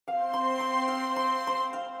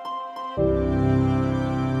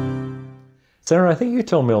Sarah, I think you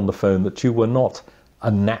told me on the phone that you were not a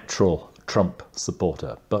natural Trump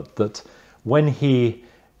supporter, but that when he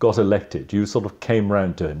got elected, you sort of came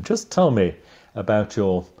round to him. Just tell me about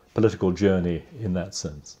your political journey in that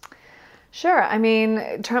sense. Sure. I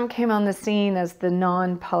mean, Trump came on the scene as the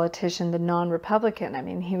non-politician, the non-Republican. I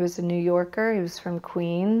mean, he was a New Yorker. He was from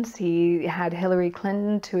Queens. He had Hillary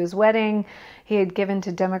Clinton to his wedding. He had given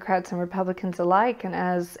to Democrats and Republicans alike. And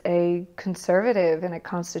as a conservative and a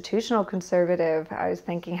constitutional conservative, I was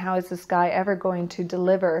thinking, how is this guy ever going to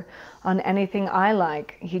deliver on anything I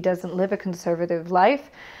like? He doesn't live a conservative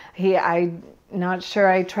life. I'm not sure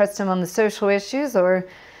I trust him on the social issues or...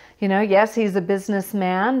 You know, yes, he's a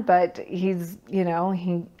businessman, but he's, you know,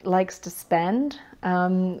 he likes to spend.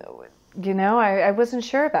 You know, I wasn't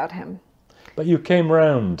sure about him. But you came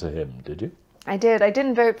round to him, did you? I did. I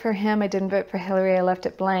didn't vote for him. I didn't vote for Hillary. I left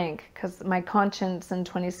it blank because my conscience in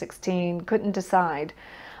 2016 couldn't decide.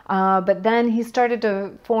 But then he started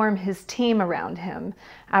to form his team around him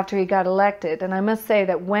after he got elected. And I must say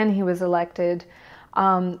that when he was elected,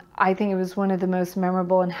 I think it was one of the most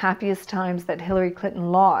memorable and happiest times that Hillary Clinton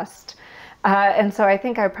lost. And so I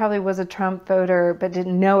think I probably was a Trump voter, but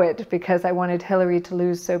didn't know it because I wanted Hillary to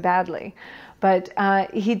lose so badly. But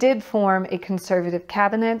he did form a conservative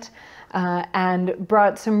cabinet and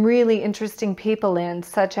brought some really interesting people in,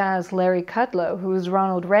 such as Larry Kudlow, who was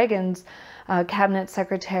Ronald Reagan's cabinet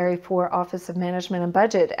secretary for Office of Management and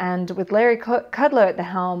Budget. And with Larry Kudlow at the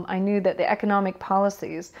helm, I knew that the economic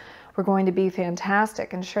policies were going to be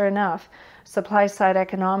fantastic. And sure enough, supply-side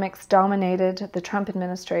economics dominated the Trump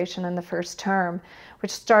administration in the first term, which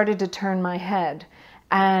started to turn my head.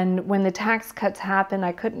 And when the tax cuts happened,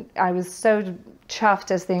 I was so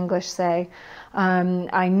chuffed, as the English say.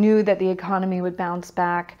 I knew that the economy would bounce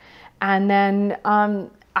back. And then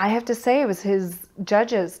I have to say it was his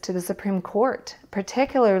judges to the Supreme Court,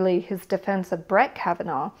 particularly his defense of Brett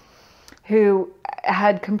Kavanagh, who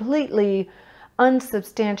had completely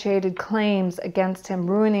unsubstantiated claims against him,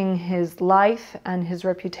 ruining his life and his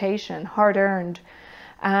reputation, hard-earned.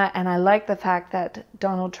 And I like the fact that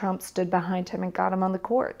Donald Trump stood behind him and got him on the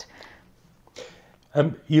court.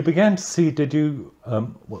 You began to see, did you,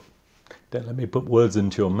 well, don't let me put words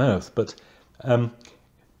into your mouth, but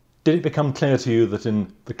did it become clear to you that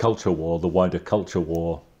in the culture war, the wider culture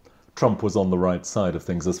war, Trump was on the right side of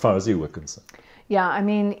things as far as you were concerned? Yeah, I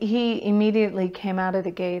mean, he immediately came out of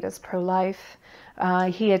the gate as pro-life.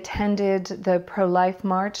 He attended the pro-life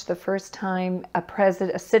march, the first time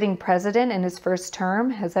a sitting president in his first term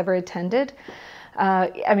has ever attended.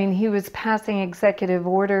 I mean, he was passing executive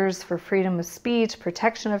orders for freedom of speech,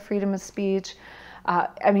 protection of freedom of speech.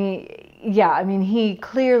 I mean, he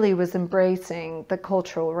clearly was embracing the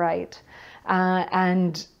cultural right.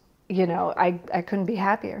 And, you know, I couldn't be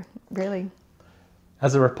happier, really.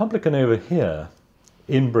 As a Republican over here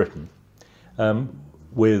in Britain,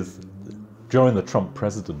 during the Trump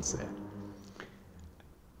presidency,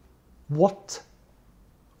 what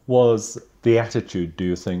was the attitude, do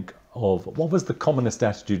you think, what was the commonest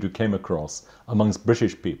attitude you came across amongst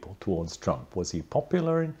British people towards Trump? Was he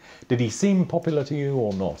popular? Did he seem popular to you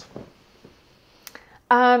or not?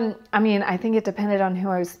 I mean, I think it depended on who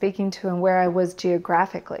I was speaking to and where I was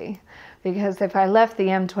geographically. Because if I left the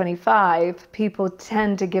M25, people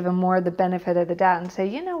tend to give him more the benefit of the doubt and say,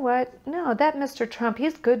 you know what, no, that Mr. Trump,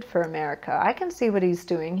 he's good for America. I can see what he's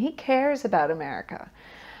doing. He cares about America.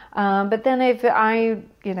 But then if I,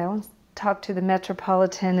 you know, talk to the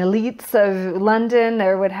metropolitan elites of London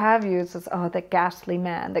or what have you, it's just, oh, that ghastly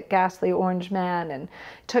man, that ghastly orange man, and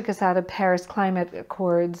took us out of Paris Climate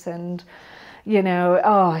Accords, and, you know,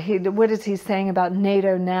 oh, what is he saying about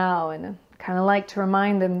NATO now? And kind of like to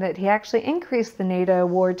remind them that he actually increased the NATO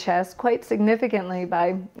war chest quite significantly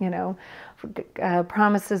by, you know,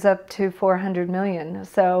 promises up to 400 million.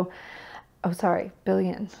 So, oh, sorry,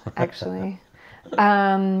 billion, actually.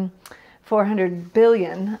 400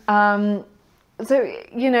 billion. So,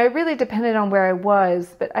 you know, it really depended on where I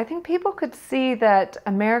was, but I think people could see that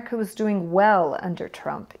America was doing well under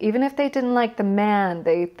Trump. Even if they didn't like the man,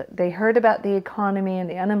 they heard about the economy and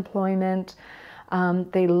the unemployment.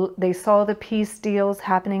 They saw the peace deals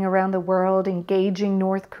happening around the world, engaging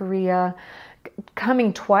North Korea,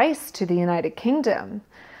 coming twice to the United Kingdom.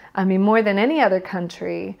 I mean, more than any other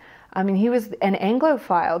country. I mean, he was an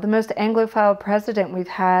Anglophile, the most Anglophile president we've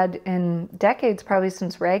had in decades, probably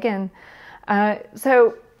since Reagan.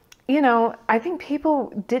 So, you know, I think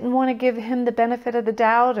people didn't want to give him the benefit of the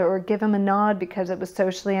doubt or give him a nod because it was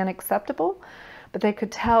socially unacceptable, but they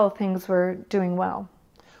could tell things were doing well.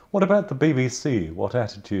 What about the BBC? What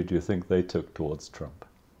attitude do you think they took towards Trump?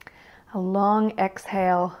 A long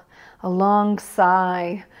exhale, a long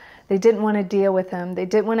sigh. They didn't want to deal with him. They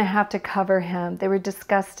didn't want to have to cover him. They were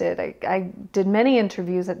disgusted. I did many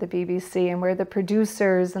interviews at the BBC, and where the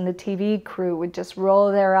producers and the TV crew would just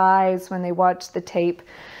roll their eyes when they watched the tape,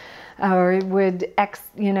 or would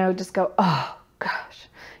just go, oh gosh,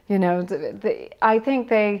 I think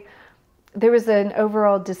there was an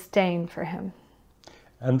overall disdain for him.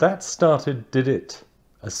 And that started, did it,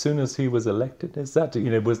 as soon as he was elected? Is that,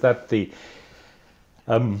 was that the,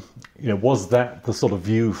 was that the sort of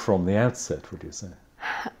view from the outset, would you say?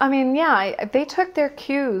 I mean, yeah, they took their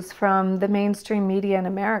cues from the mainstream media in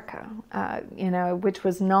America, which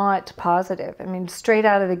was not positive. I mean, straight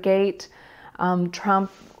out of the gate,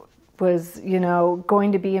 Trump was,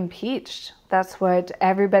 going to be impeached. That's what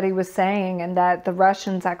everybody was saying, and that the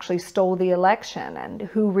Russians actually stole the election, and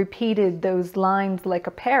who repeated those lines like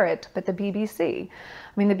a parrot, but the BBC.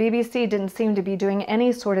 I mean, the BBC didn't seem to be doing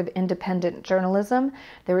any sort of independent journalism.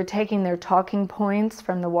 They were taking their talking points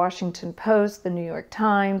from the Washington Post, the New York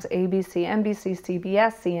Times, ABC, NBC,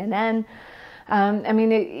 CBS, CNN.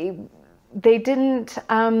 They didn't...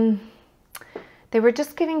 They were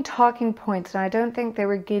just giving talking points, and I don't think they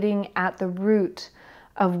were getting at the root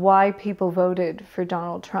of why people voted for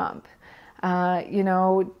Donald Trump.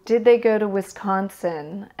 Did they go to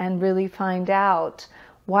Wisconsin and really find out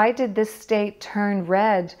why did this state turn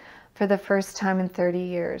red for the first time in 30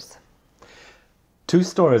 years? Two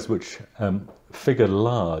stories which figured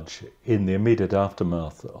large in the immediate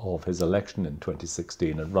aftermath of his election in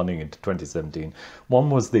 2016 and running into 2017. One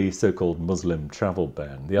was the so-called Muslim travel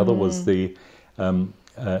ban. The other was the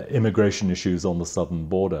immigration issues on the southern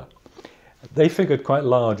border. They figured quite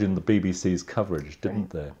large in the BBC's coverage, didn't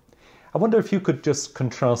they? I wonder if you could just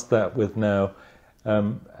contrast that with now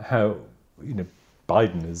how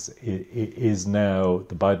Biden is now,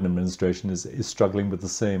 the Biden administration is struggling with the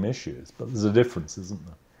same issues, but there's a difference, isn't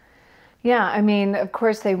there? Yeah, I mean, of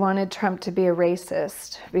course they wanted Trump to be a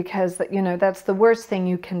racist because, that's the worst thing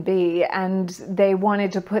you can be, and they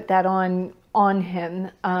wanted to put that on him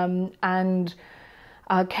and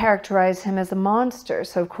characterize him as a monster.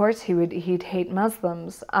 So of course he'd hate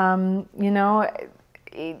Muslims.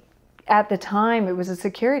 At the time it was a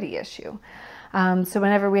security issue. So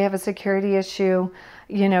whenever we have a security issue,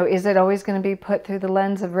 is it always going to be put through the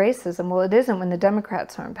lens of racism? Well, it isn't when the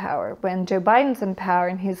Democrats are in power. When Joe Biden's in power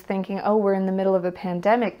and he's thinking, oh, we're in the middle of a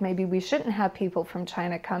pandemic, maybe we shouldn't have people from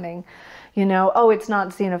China coming, oh, it's not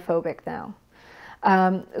xenophobic now.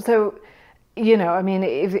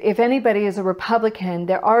 If anybody is a Republican,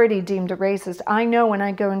 they're already deemed a racist. I know when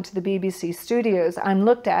I go into the BBC studios, I'm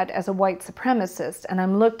looked at as a white supremacist, and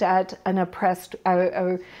I'm looked at an oppressed,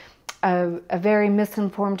 a very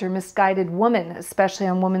misinformed or misguided woman, especially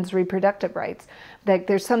on women's reproductive rights. Like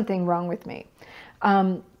there's something wrong with me.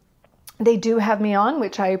 They do have me on,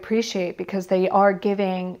 which I appreciate, because they are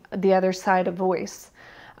giving the other side a voice.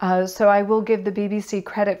 So I will give the BBC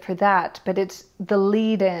credit for that, but it's the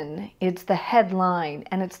lead-in, it's the headline,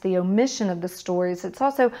 and it's the omission of the stories. It's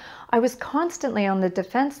also, I was constantly on the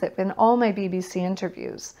defensive in all my BBC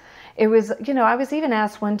interviews. It was, I was even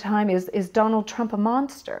asked one time, is Donald Trump a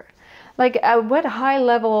monster? Like, what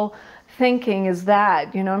high-level thinking is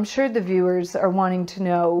that? I'm sure the viewers are wanting to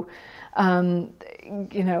know,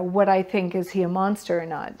 what I think, is he a monster or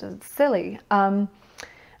not? It's silly.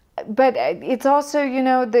 But it's also,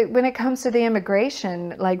 when it comes to the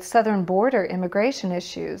immigration, like southern border immigration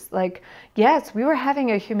issues, like, yes, we were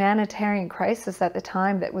having a humanitarian crisis at the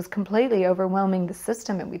time that was completely overwhelming the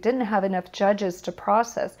system, and we didn't have enough judges to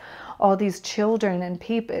process all these children and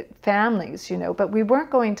families, but we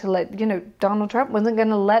weren't going to let, Donald Trump wasn't going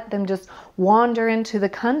to let them just wander into the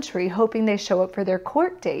country hoping they show up for their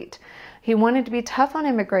court date. He wanted to be tough on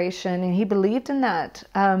immigration, and he believed in that.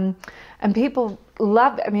 And people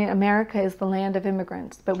love, America is the land of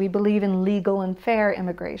immigrants, but we believe in legal and fair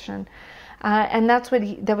immigration. And that's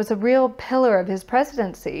that was a real pillar of his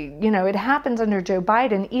presidency. It happens under Joe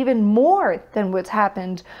Biden even more than what's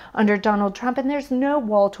happened under Donald Trump. And there's no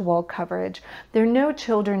wall-to-wall coverage. There are no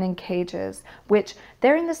children in cages, which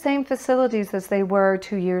they're in the same facilities as they were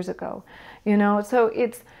 2 years ago. So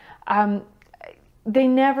it's, they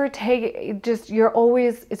never take, it's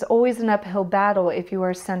always an uphill battle if you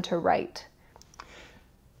are center-right.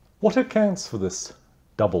 What accounts for this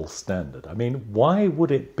double standard? Why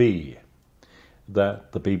would it be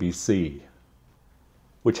that the BBC,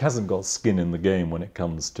 which hasn't got skin in the game when it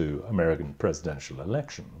comes to American presidential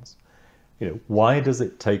elections, why does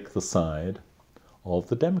it take the side of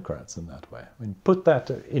the Democrats in that way? Put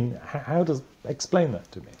that in, explain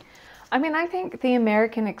that to me. I think the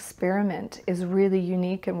American experiment is really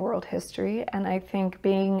unique in world history, and I think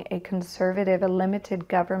being a conservative, a limited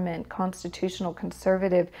government, constitutional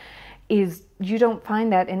conservative, you don't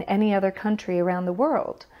find that in any other country around the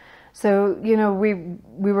world. So, you know,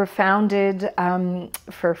 we were founded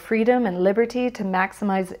for freedom and liberty, to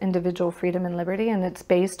maximize individual freedom and liberty, and it's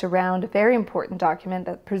based around a very important document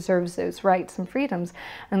that preserves those rights and freedoms.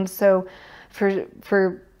 And so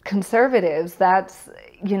for conservatives, that's,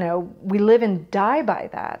 you know, we live and die by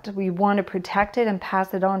that. We want to protect it and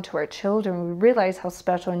pass it on to our children. We realize how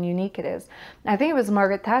special and unique it is. I think it was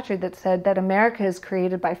Margaret Thatcher that said that America is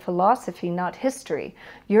created by philosophy, not history.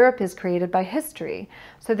 Europe is created by history.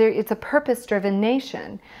 So it's a purpose-driven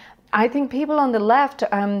nation. I think people on the left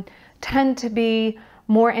tend to be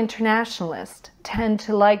more internationalist, tend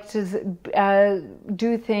to like to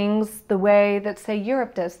do things the way that, say,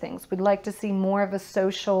 Europe does things. We'd like to see more of a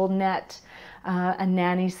social net, a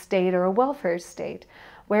nanny state or a welfare state.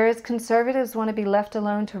 Whereas conservatives want to be left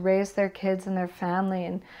alone to raise their kids and their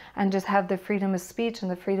family and just have the freedom of speech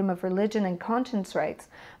and the freedom of religion and conscience rights.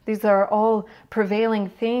 These are all prevailing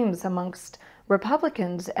themes amongst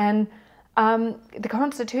Republicans, and the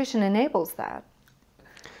Constitution enables that.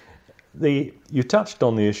 You touched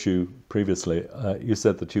on the issue previously. You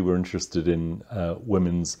said that you were interested in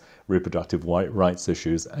women's reproductive rights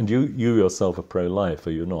issues, and you yourself are pro-life,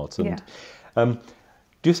 are you not? And, yeah.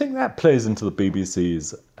 Do you think that plays into the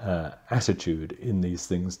BBC's attitude in these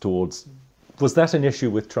things towards... Was that an issue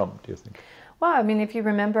with Trump, do you think? Well, I mean, if you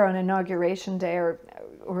remember on Inauguration Day or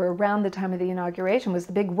around the time of the inauguration was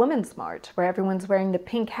the big Women's March, where everyone's wearing the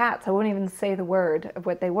pink hats. I won't even say the word of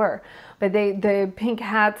what they were, but the pink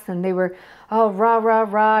hats, and they were, oh, rah, rah,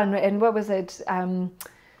 rah, and what was it?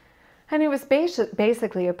 And it was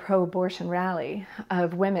basically a pro-abortion rally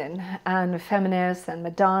of women and feminists and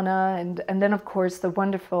Madonna, and then, of course, the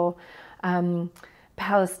wonderful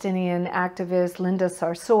Palestinian activist Linda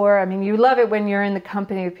Sarsour. I mean, you love it when you're in the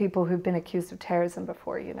company of people who've been accused of terrorism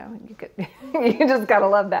before, you know. You just gotta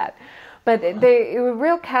love that. But they were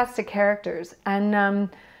real cast of characters, and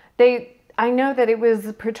I know that it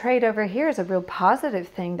was portrayed over here as a real positive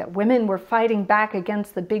thing, that women were fighting back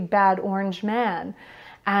against the big bad orange man,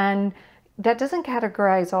 and that doesn't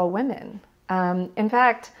categorize all women. In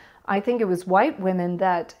fact, I think it was white women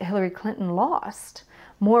that Hillary Clinton lost.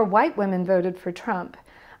 More white women voted for Trump,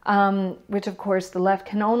 which of course the left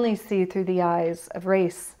can only see through the eyes of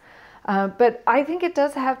race. But I think it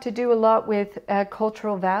does have to do a lot with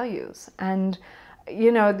cultural values. And,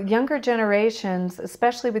 you know, the younger generations,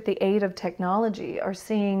 especially with the aid of technology, are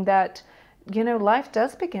seeing that, you know, life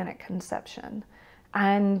does begin at conception.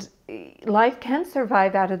 And life can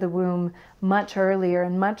survive out of the womb much earlier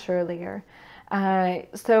and much earlier.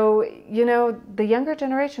 So, you know, the younger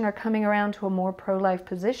generation are coming around to a more pro-life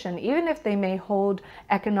position, even if they may hold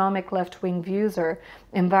economic left-wing views or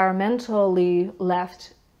environmentally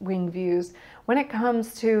left-wing views. When it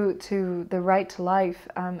comes to the right to life,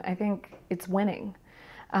 I think it's winning.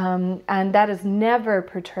 And that is never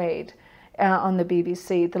portrayed on the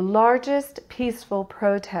BBC. The largest peaceful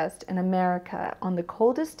protest in America on the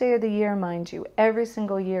coldest day of the year, mind you, every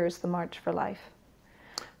single year, is the March for Life.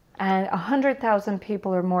 And 100,000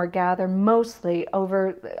 people or more gather, mostly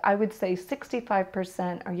over, I would say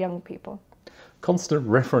 65% are young people. Constant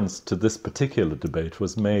reference to this particular debate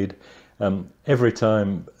was made every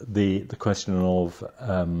time the question of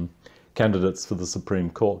candidates for the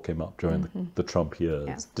Supreme Court came up during the Trump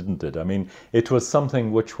years, didn't it? I mean, it was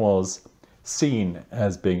something which was seen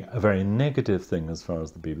as being a very negative thing as far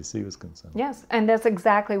as the BBC was concerned. Yes, and that's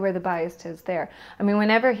exactly where the bias is there. I mean,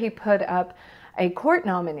 whenever he put up a court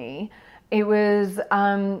nominee, it was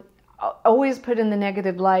always put in the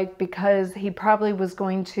negative light because he probably was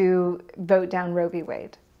going to vote down Roe v.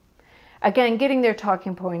 Wade. Again, getting their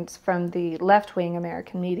talking points from the left-wing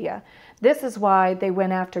American media. This is why they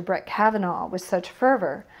went after Brett Kavanagh with such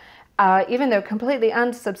fervor, even though completely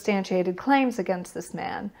unsubstantiated claims against this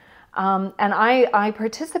man. And I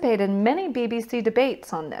participated in many BBC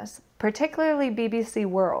debates on this, particularly BBC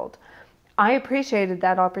World. I appreciated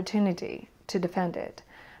that opportunity to defend it.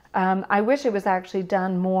 I wish it was actually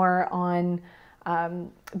done more on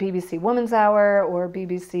BBC Woman's Hour or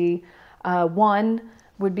BBC One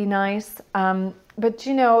would be nice. But,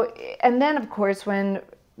 you know, and then, of course, when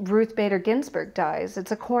Ruth Bader Ginsburg dies,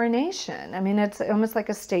 it's a coronation. I mean, it's almost like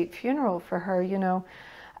a state funeral for her, you know.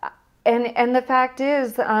 And the fact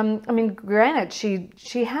is, I mean, granted,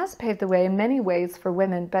 she has paved the way in many ways for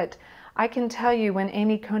women, but I can tell you when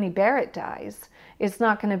Amy Coney Barrett dies, it's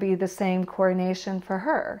not going to be the same coronation for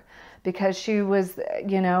her, because she was,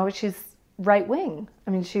 you know, she's right-wing.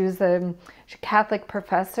 I mean, she was a Catholic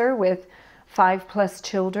professor with 5+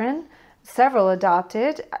 children, several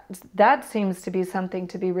adopted. That seems to be something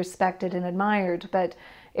to be respected and admired, but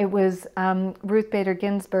it was Ruth Bader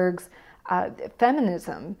Ginsburg's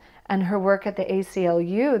feminism and her work at the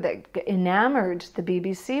ACLU that enamored the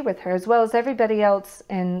BBC with her, as well as everybody else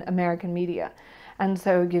in American media. And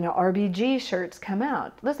so, you know, RBG shirts come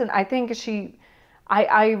out. Listen, I think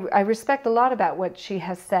I respect a lot about what she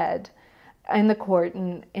has said in the court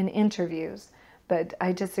and in interviews, but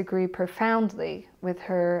I disagree profoundly with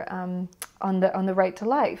her on the right to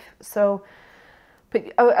life. So,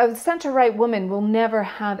 but a center-right woman will never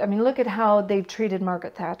have, I mean, look at how they've treated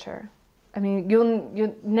Margaret Thatcher. I mean,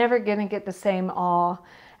 you're never going to get the same awe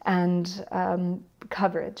and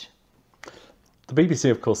coverage. The BBC,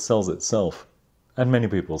 of course, sells itself, and many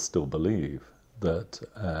people still believe that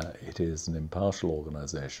it is an impartial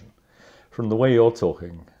organisation. From the way you're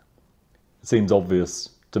talking, it seems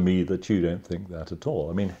obvious to me that you don't think that at all.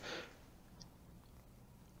 I mean,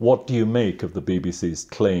 what do you make of the BBC's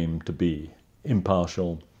claim to be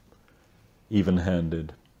impartial,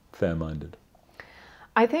 even-handed, fair-minded?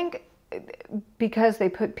 I think because they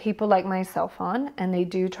put people like myself on, and they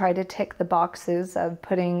do try to tick the boxes of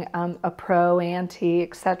putting a pro, anti,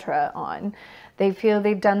 etc. on, they feel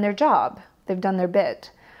they've done their job, they've done their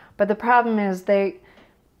bit. But the problem is they're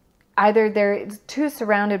too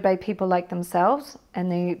surrounded by people like themselves,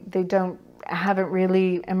 and they haven't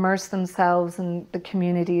really immersed themselves in the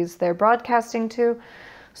communities they're broadcasting to.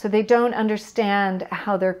 So they don't understand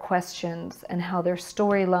how their questions and how their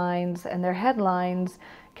storylines and their headlines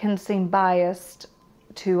can seem biased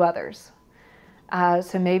to others.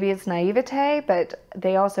 So maybe it's naivete, but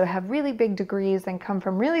they also have really big degrees and come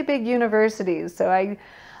from really big universities. So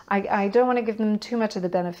I don't want to give them too much of the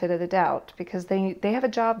benefit of the doubt, because they have a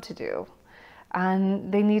job to do. And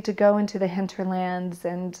they need to go into the hinterlands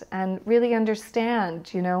and really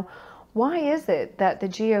understand, you know, why is it that the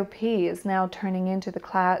GOP is now turning into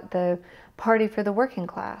the party for the working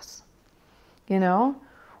class? You know,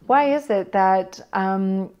 why is it that,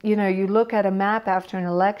 you know, you look at a map after an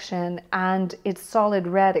election and it's solid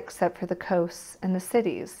red except for the coasts and the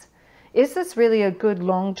cities? Is this really a good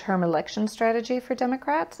long-term election strategy for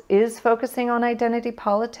Democrats? Is focusing on identity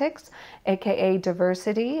politics, aka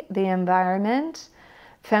diversity, the environment,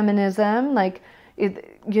 feminism, like,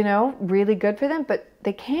 you know, really good for them? But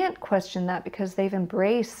they can't question that because they've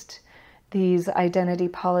embraced these identity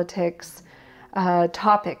politics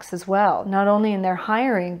topics as well, not only in their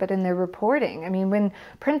hiring, but in their reporting. I mean, when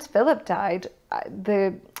Prince Philip died,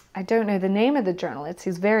 I don't know the name of the journalist,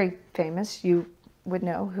 he's very famous, you would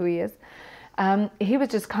know who he is. He was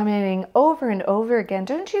just commenting over and over again,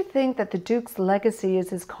 don't you think that the Duke's legacy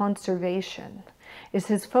is his conservation? Is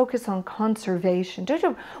his focus on conservation?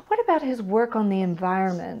 What about his work on the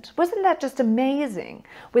environment? Wasn't that just amazing?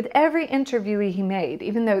 With every interviewee he made,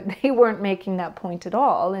 even though they weren't making that point at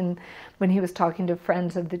all, and when he was talking to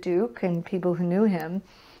friends of the Duke and people who knew him.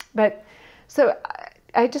 But so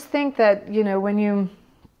I just think that, you know, when you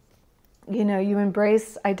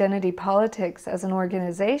embrace identity politics as an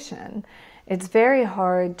organization, it's very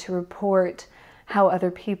hard to report how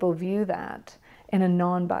other people view that in a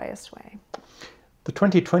non-biased way. The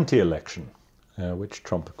 2020 election, which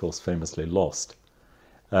Trump, of course, famously lost,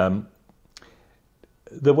 there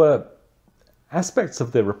were aspects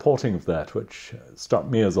of the reporting of that which struck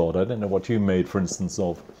me as odd. I don't know what you made, for instance,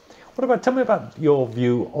 of. Tell me about your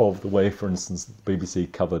view of the way, for instance, the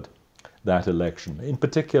BBC covered that election. In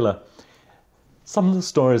particular, some of the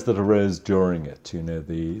stories that arose during it, you know,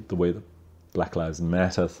 the way the Black Lives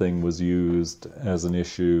Matter thing was used as an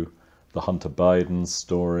issue, the Hunter Biden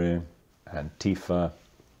story, Antifa.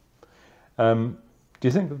 Do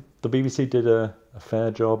you think the BBC did a fair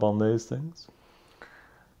job on those things?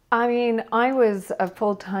 I mean, I was a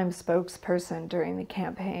full-time spokesperson during the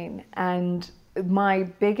campaign, and my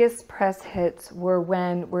biggest press hits were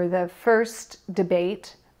the first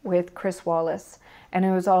debate with Chris Wallace, and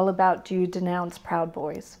it was all about, do you denounce Proud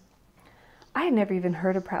Boys? I had never even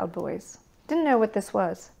heard of Proud Boys. Didn't know what this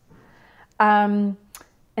was.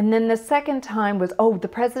 And then the second time was, oh, the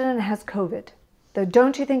president has COVID.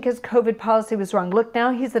 Don't you think his COVID policy was wrong? Look,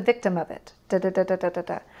 now he's a victim of it. Da, da, da, da, da, da,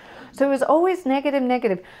 da. So it was always negative,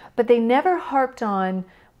 negative. But they never harped on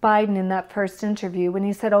Biden in that first interview when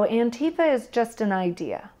he said, oh, Antifa is just an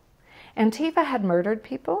idea. Antifa had murdered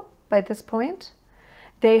people by this point.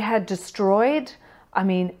 They had destroyed, I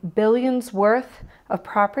mean, billions worth of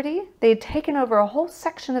property. They had taken over a whole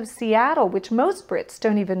section of Seattle, which most Brits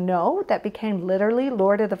don't even know, that became literally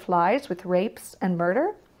Lord of the Flies with rapes and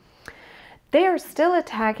murder. They are still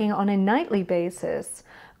attacking on a nightly basis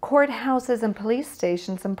courthouses and police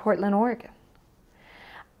stations in Portland, Oregon.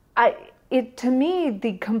 to me,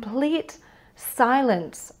 the complete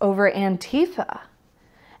silence over Antifa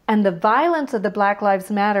and the violence of the Black Lives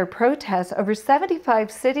Matter protests over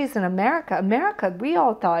 75 cities in America, we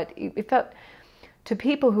all thought, it felt, to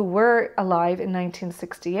people who were alive in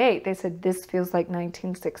 1968, they said, this feels like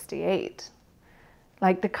 1968.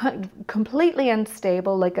 Like completely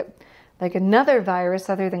unstable, like another virus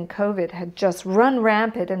other than COVID had just run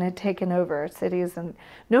rampant and had taken over cities, and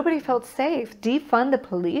nobody felt safe. Defund the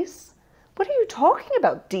police? What are you talking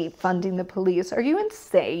about, defunding the police? Are you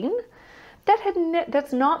insane?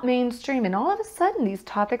 That's not mainstream. And all of a sudden, these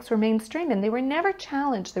topics were mainstream, and they were never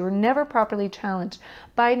challenged. They were never properly challenged.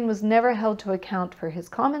 Biden was never held to account for his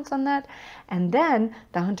comments on that. And then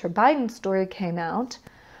the Hunter Biden story came out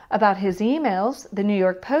about his emails. The New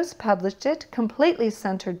York Post published it, completely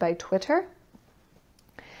censored by Twitter.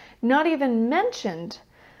 Not even mentioned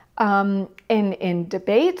in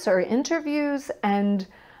debates or interviews. And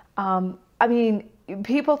I mean,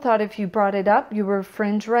 people thought if you brought it up, you were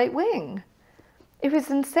fringe right wing. It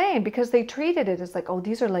was insane because they treated it as like, oh,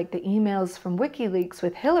 these are like the emails from WikiLeaks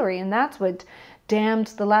with Hillary, and that's what damned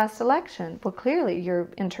the last election. Well, clearly you're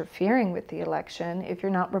interfering with the election if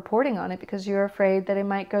you're not reporting on it because you're afraid that it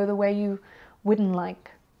might go the way you wouldn't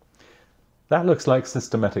like. That looks like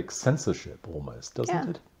systematic censorship almost, doesn't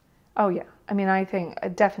it? Oh, yeah. I mean, I think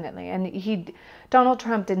definitely. And Donald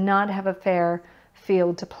Trump did not have a fair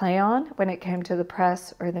field to play on when it came to the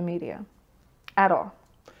press or the media at all.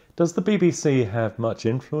 Does the BBC have much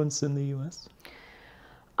influence in the US?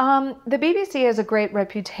 The BBC has a great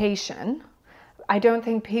reputation. I don't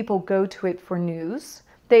think people go to it for news.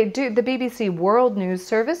 They do the BBC World News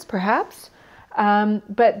Service, perhaps,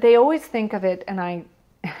 but they always think of it, and I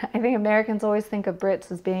think Americans always think of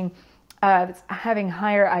Brits as being having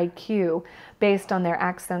higher IQ based on their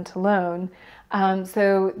accent alone.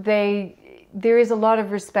 So there is a lot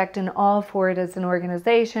of respect and awe for it as an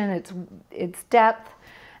organization. Its depth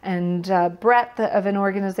and breadth of an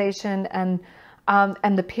organization, and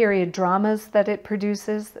the period dramas that it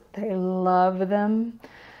produces. They love them.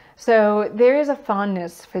 So there is a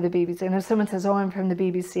fondness for the BBC. And if someone says, oh, I'm from the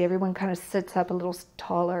BBC, everyone kind of sits up a little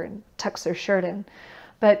taller and tucks their shirt in.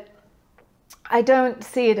 But I don't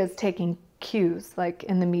see it as taking cues like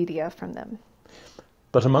in the media from them.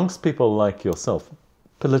 But amongst people like yourself,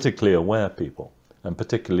 politically aware people, and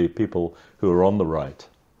particularly people who are on the right,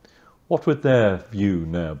 what would their view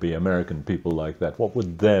now be, American people like that? What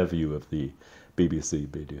would their view of the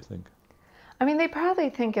BBC be, do you think? I mean, they probably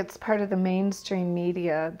think it's part of the mainstream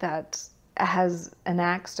media that has an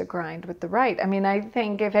axe to grind with the right. I mean, I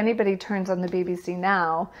think if anybody turns on the BBC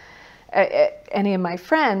now, any of my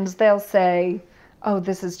friends, they'll say, oh,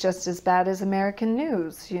 this is just as bad as American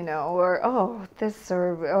news, you know, or oh,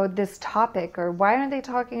 this topic, or why aren't they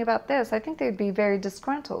talking about this? I think they'd be very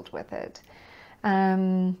disgruntled with it.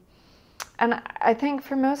 And I think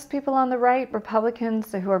for most people on the right,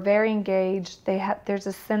 Republicans who are very engaged, there's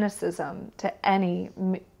a cynicism to any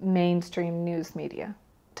mainstream news media.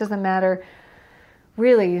 It doesn't matter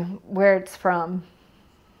really where it's from.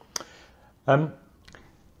 On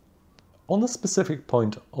the specific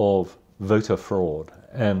point of voter fraud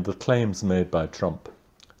and the claims made by Trump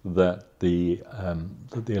that the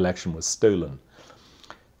election was stolen,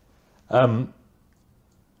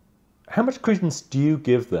 how much credence do you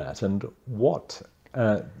give that, and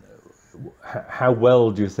how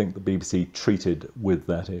well do you think the BBC treated with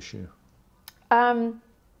that issue?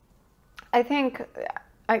 I think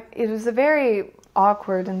it was a very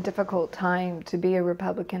awkward and difficult time to be a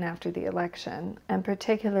Republican after the election, and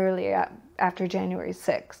particularly after January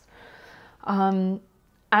 6th. And,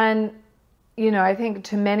 you know, I think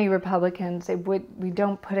to many Republicans, we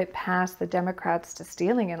don't put it past the Democrats to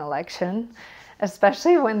stealing an election,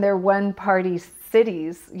 especially when they're one-party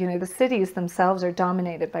cities. You know, the cities themselves are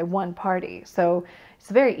dominated by one party. So it's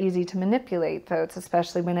very easy to manipulate votes,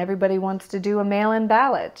 especially when everybody wants to do a mail-in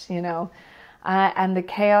ballot, you know, and the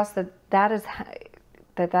chaos that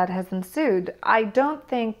has ensued. I don't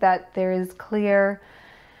think that there is clear,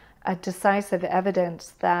 decisive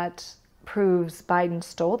evidence that proves Biden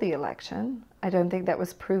stole the election. I don't think that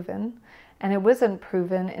was proven. And it wasn't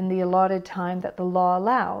proven in the allotted time that the law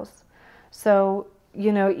allows. So,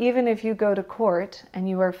 you know, even if you go to court and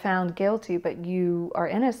you are found guilty, but you are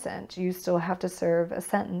innocent, you still have to serve a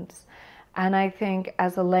sentence. And I think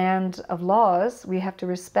as a land of laws, we have to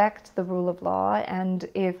respect the rule of law. And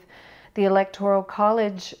if the Electoral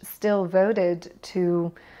College still voted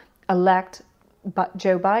to elect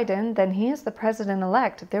Joe Biden, then he is the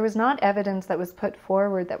president-elect. If there was not evidence that was put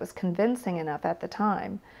forward that was convincing enough at the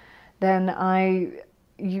time, then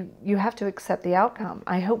you have to accept the outcome.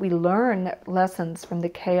 I hope we learn lessons from the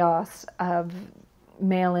chaos of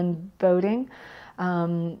mail-in voting,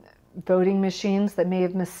 voting machines that may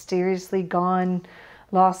have mysteriously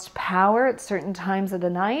lost power at certain times of the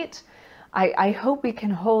night. I hope we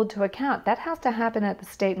can hold to account. That has to happen at the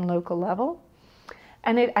state and local level.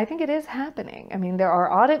 And I think it is happening. I mean, there are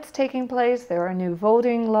audits taking place. There are new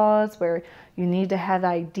voting laws where you need to have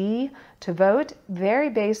ID to vote. Very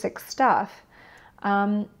basic stuff.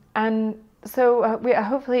 And so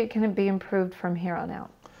hopefully it can be improved from here on out.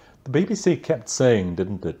 The BBC kept saying,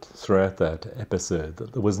 didn't it, throughout that episode,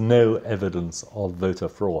 that there was no evidence of voter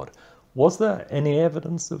fraud. Was there any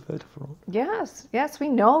evidence of voter fraud? Yes, yes. We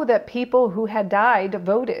know that people who had died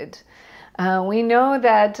voted. We know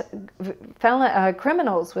that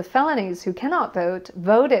criminals with felonies who cannot vote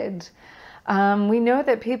voted. We know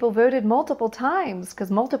that people voted multiple times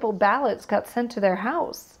because multiple ballots got sent to their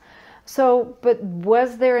house. So, but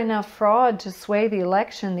was there enough fraud to sway the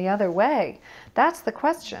election the other way? That's the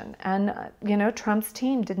question. And, Trump's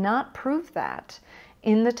team did not prove that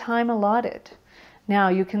in the time allotted. Now,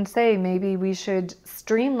 you can say maybe we should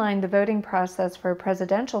streamline the voting process for a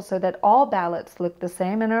presidential so that all ballots look the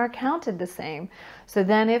same and are counted the same. So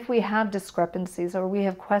then if we have discrepancies or we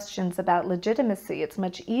have questions about legitimacy, it's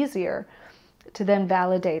much easier to then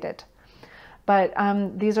validate it. But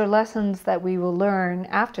these are lessons that we will learn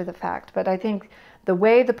after the fact. But I think the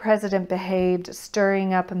way the president behaved,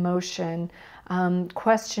 stirring up emotion,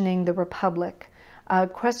 questioning the republic,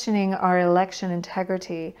 questioning our election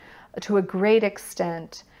integrity, to a great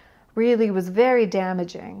extent, really was very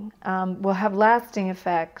damaging, will have lasting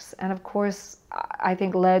effects, and of course, I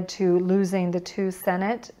think led to losing the 2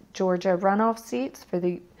 Senate Georgia runoff seats for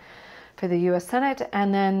the U.S. Senate,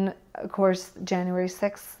 and then, of course, January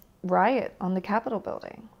 6th riot on the Capitol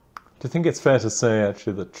building. Do you think it's fair to say,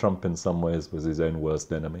 actually, that Trump in some ways was his own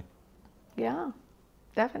worst enemy? Yeah,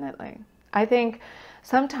 definitely. I think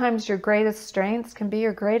sometimes your greatest strengths can be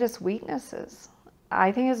your greatest weaknesses.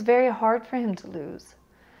 I think it's very hard for him to lose.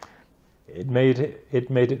 It made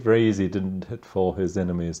it very easy, didn't it, for his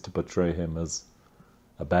enemies to portray him as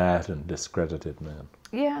a bad and discredited man.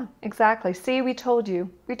 Yeah, exactly. See, we told you.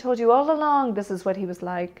 We told you all along this is what he was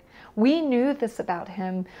like. We knew this about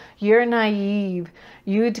him. You're naive.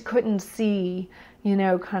 You couldn't see,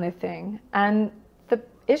 kind of thing. And the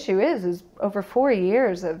issue is over 4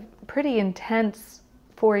 years of pretty intense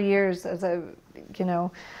 4 years as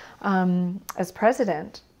as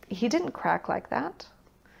president, he didn't crack like that.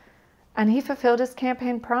 And he fulfilled his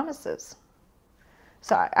campaign promises.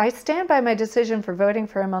 So I stand by my decision for voting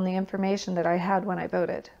for him on the information that I had when I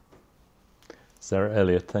voted. Sarah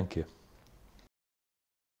Elliott, thank you.